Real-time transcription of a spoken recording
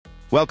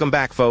Welcome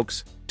back,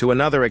 folks, to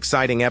another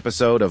exciting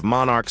episode of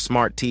Monarch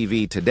Smart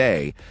TV.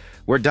 Today,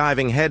 we're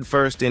diving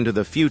headfirst into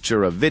the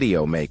future of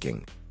video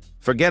making.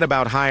 Forget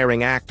about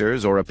hiring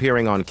actors or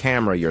appearing on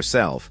camera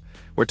yourself.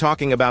 We're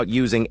talking about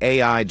using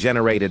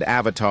AI-generated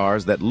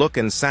avatars that look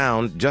and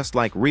sound just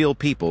like real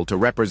people to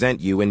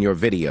represent you in your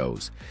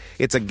videos.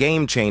 It's a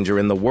game changer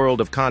in the world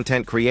of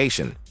content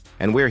creation,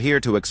 and we're here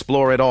to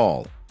explore it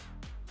all.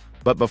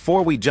 But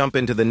before we jump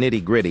into the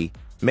nitty-gritty,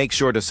 make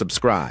sure to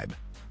subscribe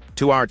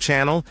to our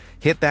channel,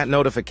 hit that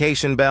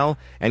notification bell,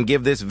 and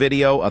give this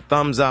video a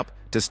thumbs up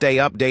to stay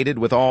updated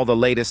with all the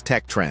latest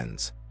tech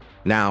trends.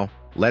 Now,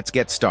 let's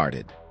get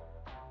started.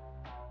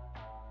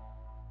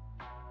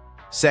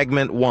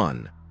 Segment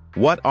 1.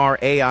 What are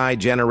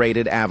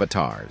AI-generated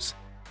avatars?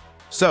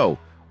 So,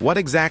 what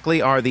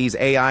exactly are these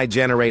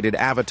AI-generated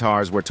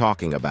avatars we're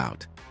talking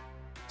about?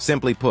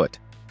 Simply put,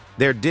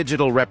 they're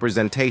digital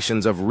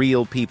representations of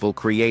real people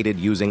created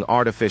using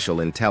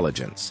artificial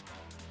intelligence.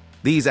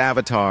 These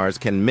avatars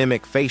can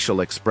mimic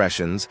facial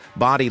expressions,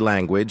 body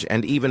language,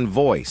 and even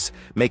voice,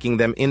 making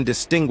them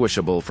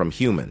indistinguishable from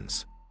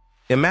humans.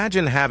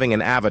 Imagine having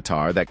an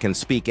avatar that can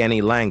speak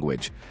any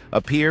language,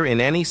 appear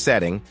in any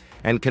setting,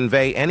 and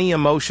convey any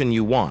emotion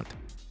you want,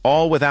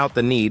 all without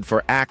the need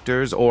for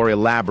actors or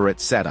elaborate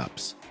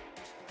setups.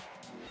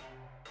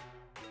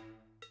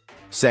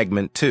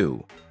 Segment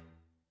 2.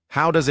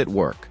 How does it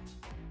work?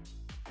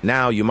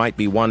 Now you might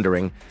be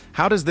wondering,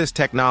 how does this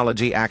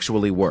technology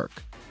actually work?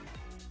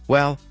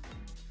 Well,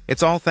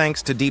 it's all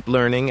thanks to deep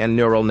learning and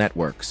neural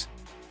networks.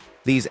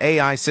 These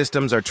AI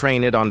systems are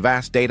trained on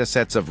vast data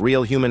sets of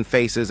real human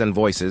faces and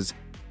voices,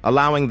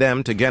 allowing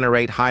them to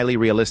generate highly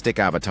realistic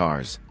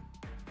avatars.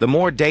 The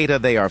more data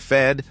they are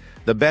fed,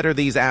 the better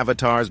these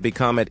avatars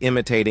become at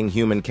imitating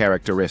human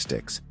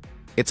characteristics.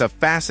 It's a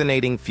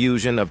fascinating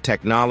fusion of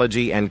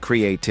technology and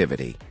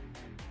creativity.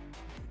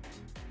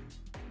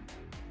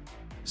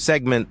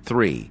 Segment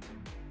 3.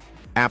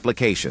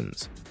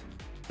 Applications.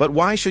 But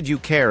why should you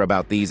care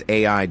about these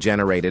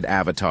AI-generated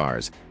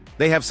avatars?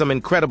 They have some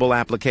incredible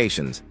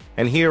applications,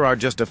 and here are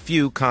just a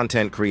few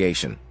content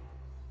creation.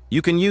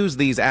 You can use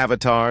these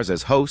avatars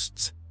as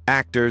hosts,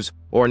 actors,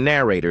 or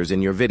narrators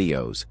in your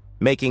videos,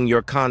 making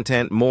your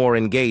content more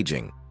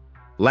engaging.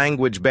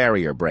 Language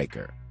barrier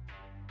breaker.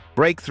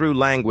 Break through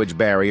language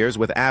barriers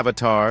with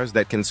avatars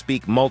that can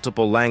speak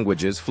multiple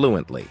languages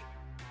fluently.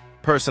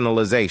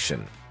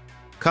 Personalization.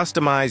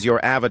 Customize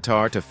your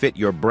avatar to fit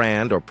your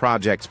brand or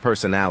project's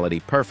personality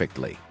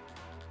perfectly.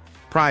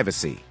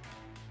 Privacy.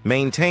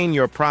 Maintain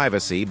your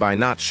privacy by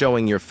not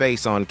showing your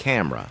face on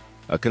camera,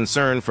 a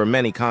concern for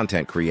many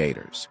content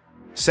creators.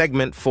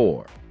 Segment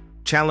 4.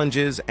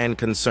 Challenges and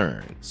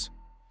concerns.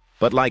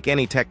 But like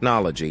any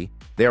technology,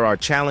 there are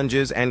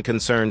challenges and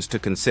concerns to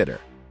consider.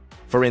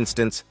 For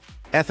instance,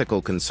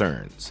 ethical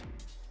concerns.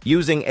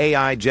 Using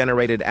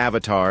AI-generated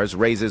avatars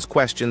raises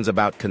questions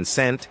about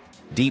consent,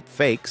 deep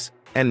fakes,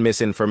 and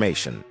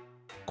misinformation.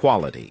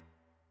 Quality.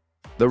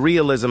 The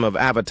realism of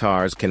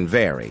avatars can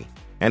vary,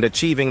 and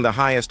achieving the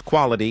highest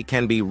quality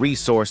can be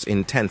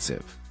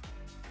resource-intensive.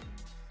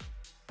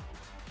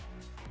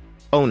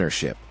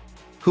 Ownership.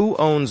 Who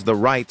owns the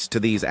rights to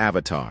these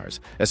avatars,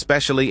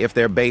 especially if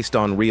they're based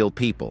on real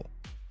people?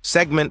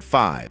 Segment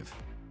 5.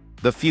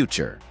 The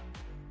future.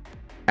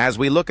 As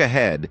we look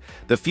ahead,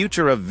 the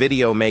future of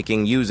video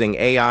making using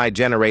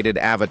AI-generated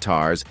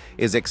avatars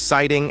is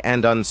exciting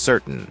and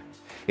uncertain.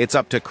 It's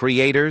up to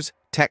creators,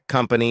 tech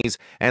companies,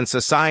 and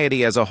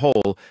society as a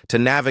whole to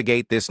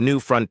navigate this new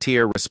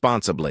frontier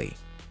responsibly.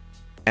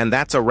 And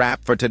that's a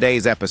wrap for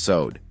today's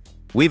episode.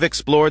 We've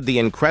explored the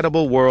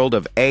incredible world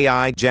of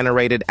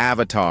AI-generated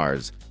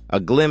avatars, a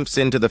glimpse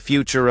into the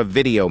future of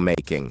video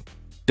making.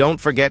 Don't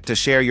forget to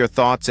share your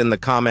thoughts in the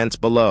comments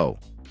below.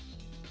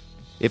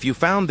 If you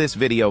found this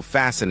video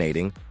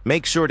fascinating,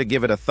 make sure to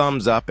give it a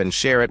thumbs up and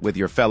share it with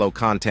your fellow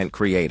content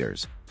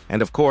creators.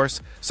 And of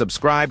course,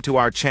 subscribe to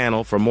our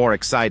channel for more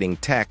exciting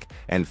tech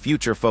and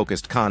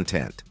future-focused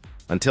content.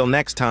 Until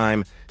next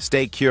time,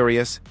 stay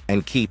curious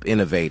and keep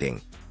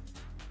innovating.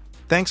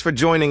 Thanks for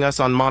joining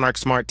us on Monarch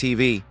Smart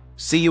TV.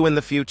 See you in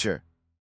the future.